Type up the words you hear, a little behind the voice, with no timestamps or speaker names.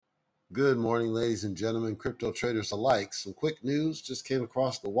Good morning, ladies and gentlemen, crypto traders alike. Some quick news just came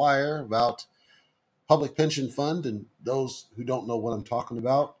across the wire about public pension fund. And those who don't know what I'm talking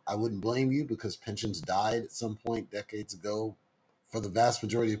about, I wouldn't blame you because pensions died at some point decades ago for the vast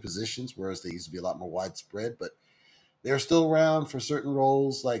majority of positions, whereas they used to be a lot more widespread. But they're still around for certain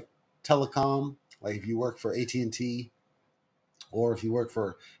roles like telecom, like if you work for AT&T, or if you're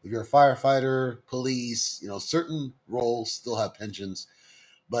a firefighter, police, certain roles still have pensions.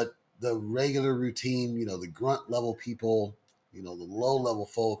 But the regular routine, the grunt level people, the low level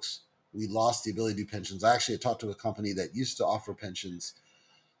folks, we lost the ability to do pensions. I actually talked to a company that used to offer pensions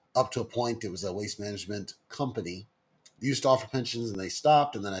up to a point. It was a waste management company. They used to offer pensions and they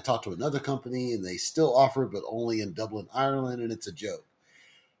stopped. And then I talked to another company and they still offer, but only in Dublin, Ireland. And it's a joke.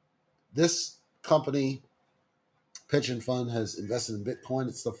 This company pension fund has invested in Bitcoin.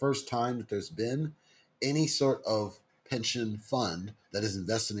 It's the first time that there's been any sort of pension fund that is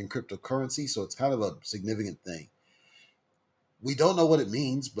invested in cryptocurrency. So it's kind of a significant thing. We don't know what it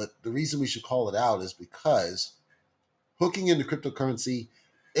means, but the reason we should call it out is because hooking into cryptocurrency,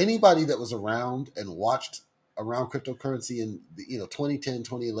 anybody that was around and watched around cryptocurrency in 2010,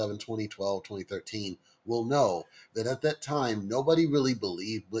 2011, 2012, 2013 will know that at that time nobody really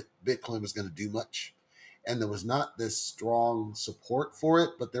believed Bitcoin was going to do much, and there was not this strong support for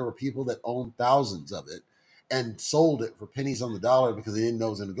it, but there were people that owned thousands of it and sold it for pennies on the dollar because they didn't know it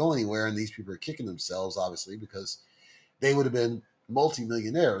was going to go anywhere. And these people are kicking themselves, obviously, because they would have been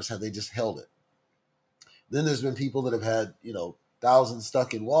multimillionaires had they just held it. Then there's been people that have had, thousands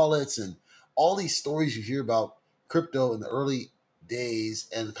stuck in wallets and all these stories you hear about crypto in the early days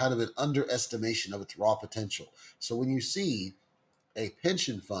and kind of an underestimation of its raw potential. So when you see a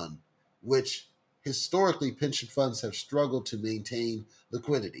pension fund, which historically pension funds have struggled to maintain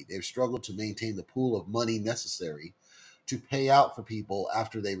liquidity, they've struggled to maintain the pool of money necessary to pay out for people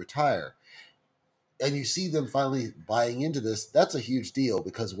after they retire. And you see them finally buying into this, that's a huge deal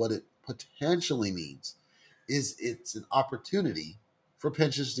because what it potentially means is it's an opportunity for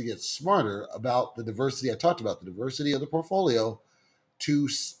pensions to get smarter about the diversity. I talked about the diversity of the portfolio to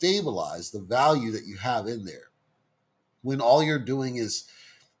stabilize the value that you have in there. When all you're doing is,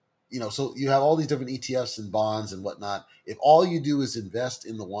 so you have all these different ETFs and bonds and whatnot. If all you do is invest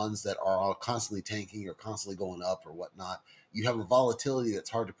in the ones that are constantly tanking or constantly going up or whatnot, you have a volatility that's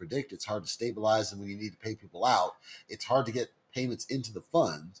hard to predict. It's hard to stabilize. And when you need to pay people out, it's hard to get payments into the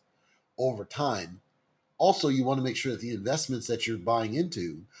fund over time. Also, you want to make sure that the investments that you're buying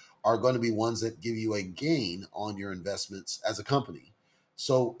into are going to be ones that give you a gain on your investments as a company.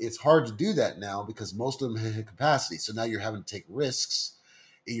 So it's hard to do that now because most of them have capacity. So now you're having to take risks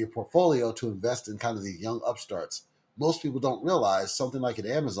in your portfolio to invest in kind of these young upstarts. Most people don't realize something like at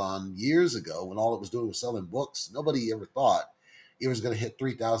Amazon years ago, when all it was doing was selling books, nobody ever thought it was going to hit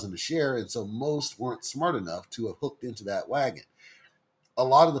 3,000 a share. And so most weren't smart enough to have hooked into that wagon. A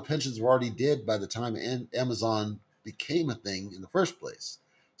lot of the pensions were already dead by the time Amazon became a thing in the first place.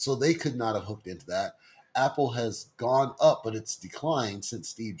 So they could not have hooked into that. Apple has gone up, but it's declined since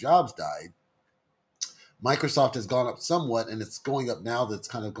Steve Jobs died. Microsoft has gone up somewhat, and it's going up now that it's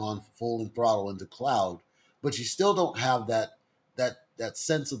kind of gone full and throttle into cloud. But you still don't have that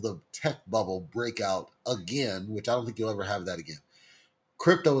sense of the tech bubble breakout again, which I don't think you'll ever have that again.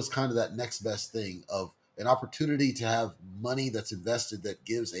 Crypto is kind of that next best thing of an opportunity to have money that's invested that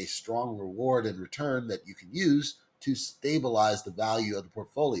gives a strong reward and return that you can use to stabilize the value of the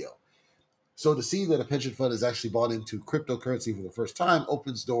portfolio. So to see that a pension fund has actually bought into cryptocurrency for the first time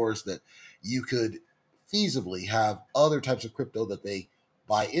opens doors that you could feasibly have other types of crypto that they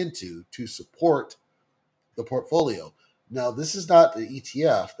buy into to support the portfolio. Now, this is not the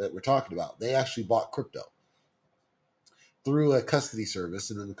ETF that we're talking about. They actually bought crypto through a custody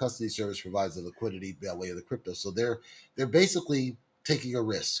service, and then the custody service provides the liquidity by way of the crypto. So they're basically taking a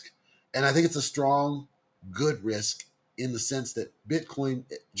risk, and I think it's a strong, good risk in the sense that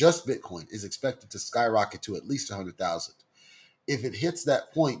just Bitcoin, is expected to skyrocket to at least 100,000. If it hits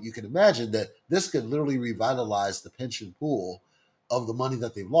that point, you can imagine that this could literally revitalize the pension pool of the money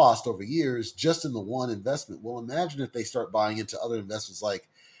that they've lost over years just in the one investment. Well, imagine if they start buying into other investments like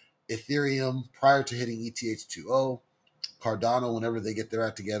Ethereum prior to hitting ETH2O, Cardano whenever they get their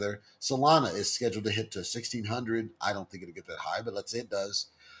act together. Solana is scheduled to hit to 1,600. I don't think it'll get that high, but let's say it does.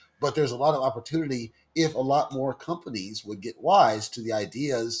 But there's a lot of opportunity if a lot more companies would get wise to the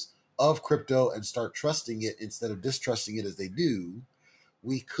ideas of crypto and start trusting it instead of distrusting it as they do.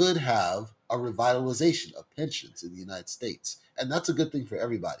 We could have a revitalization of pensions in the United States. And that's a good thing for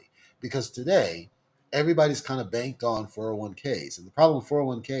everybody because today, everybody's kind of banked on 401ks. And the problem with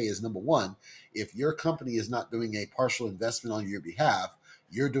 401k is number one, if your company is not doing a partial investment on your behalf,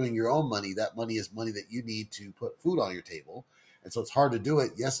 you're doing your own money. That money is money that you need to put food on your table. And so it's hard to do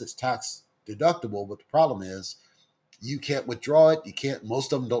it. Yes, it's tax deductible, but the problem is you can't withdraw it. You can't,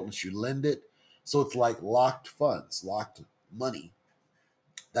 most of them don't let you lend it. So it's like locked funds, locked money.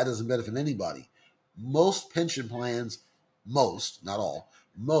 That doesn't benefit anybody. Most pension plans, most, not all,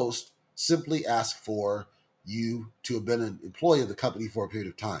 most simply ask for you to have been an employee of the company for a period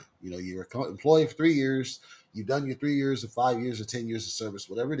of time. You know, you're an employee for 3 years, you've done your 3 years or 5 years or 10 years of service,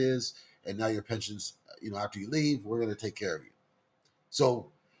 whatever it is, and now your pensions, after you leave, we're going to take care of you.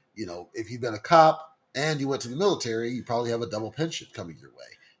 So, if you've been a cop and you went to the military, you probably have a double pension coming your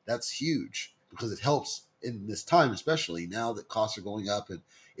way. That's huge because it helps in this time, especially now that costs are going up and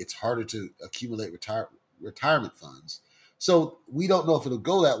it's harder to accumulate retirement funds. So we don't know if it'll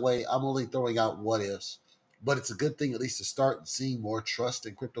go that way. I'm only throwing out what ifs, but it's a good thing at least to start seeing more trust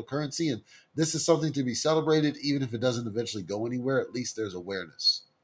in cryptocurrency. And this is something to be celebrated, even if it doesn't eventually go anywhere. At least there's awareness.